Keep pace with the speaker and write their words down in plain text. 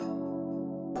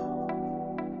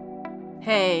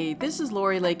Hey, this is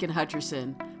Lori Lakin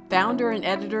Hutcherson, founder and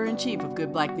editor-in-chief of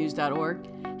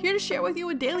GoodBlackNews.org, here to share with you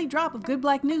a daily drop of Good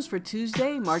Black News for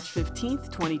Tuesday, March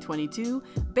 15th, 2022,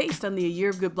 based on the A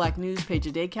Year of Good Black News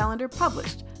page-a-day calendar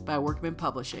published by Workman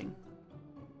Publishing.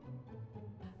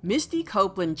 Misty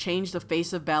Copeland changed the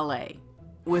face of ballet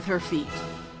with her feet.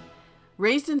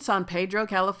 Raised in San Pedro,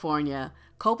 California,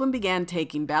 Copeland began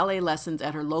taking ballet lessons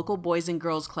at her local Boys and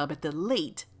Girls Club at the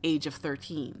late age of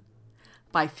 13.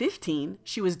 By 15,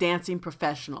 she was dancing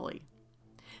professionally.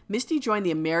 Misty joined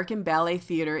the American Ballet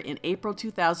Theater in April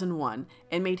 2001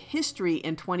 and made history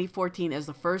in 2014 as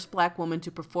the first Black woman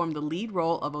to perform the lead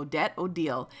role of Odette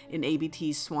Odile in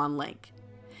ABT's Swan Lake.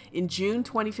 In June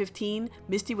 2015,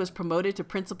 Misty was promoted to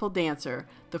principal dancer,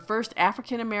 the first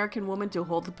African American woman to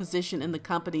hold the position in the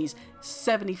company's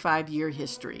 75-year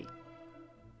history.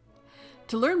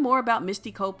 To learn more about Misty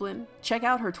Copeland, check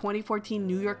out her 2014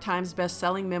 New York Times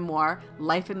best-selling memoir,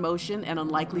 Life in Motion: An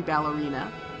Unlikely Ballerina,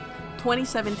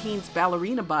 2017's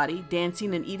Ballerina Body,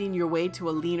 Dancing and Eating Your Way to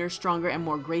a Leaner, Stronger, and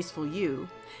More Graceful You,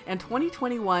 and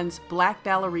 2021's Black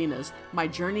Ballerinas, My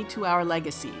Journey to Our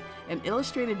Legacy, an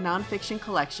illustrated nonfiction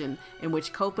collection in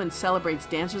which Copeland celebrates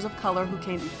dancers of color who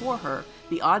came before her,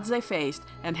 the odds they faced,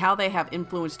 and how they have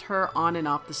influenced her on and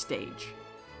off the stage.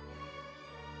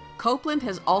 Copeland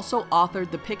has also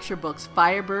authored the picture books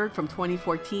Firebird from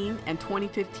 2014 and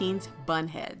 2015's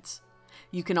Bunheads.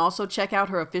 You can also check out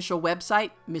her official website,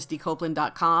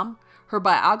 mistycopeland.com, her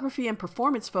biography and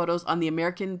performance photos on the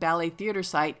American Ballet Theater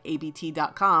site,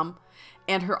 abt.com,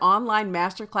 and her online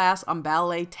masterclass on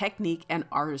ballet technique and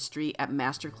artistry at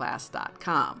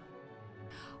masterclass.com.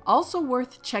 Also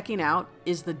worth checking out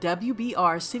is the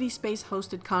WBR CitySpace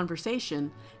hosted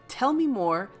conversation, Tell Me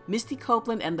More, Misty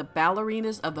Copeland and the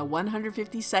Ballerinas of the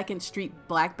 152nd Street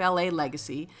Black Ballet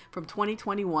Legacy from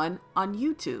 2021 on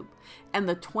YouTube, and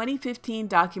the 2015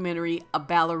 documentary A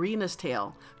Ballerina's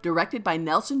Tale, directed by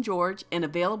Nelson George and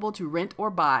available to rent or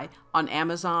buy on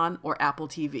Amazon or Apple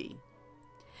TV.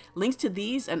 Links to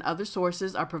these and other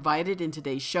sources are provided in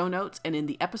today's show notes and in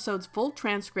the episode's full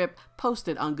transcript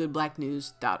posted on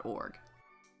goodblacknews.org.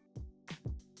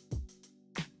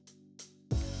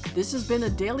 This has been a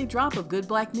daily drop of Good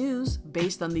Black News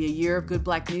based on the A Year of Good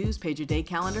Black News page-a-day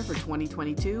calendar for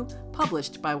 2022,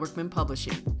 published by Workman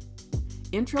Publishing.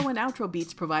 Intro and outro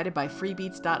beats provided by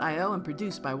freebeats.io and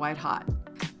produced by White Hot.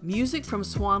 Music from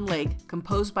Swan Lake,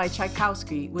 composed by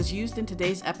Tchaikovsky, was used in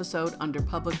today's episode under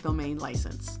public domain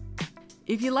license.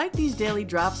 If you like these daily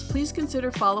drops, please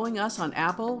consider following us on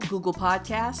Apple, Google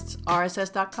Podcasts,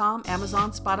 RSS.com,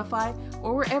 Amazon, Spotify,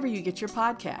 or wherever you get your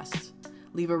podcasts.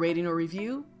 Leave a rating or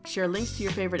review, share links to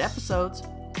your favorite episodes,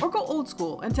 or go old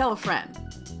school and tell a friend.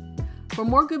 For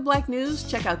more Good Black News,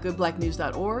 check out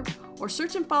goodblacknews.org or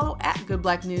search and follow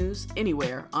 @GoodBlackNews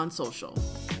anywhere on social.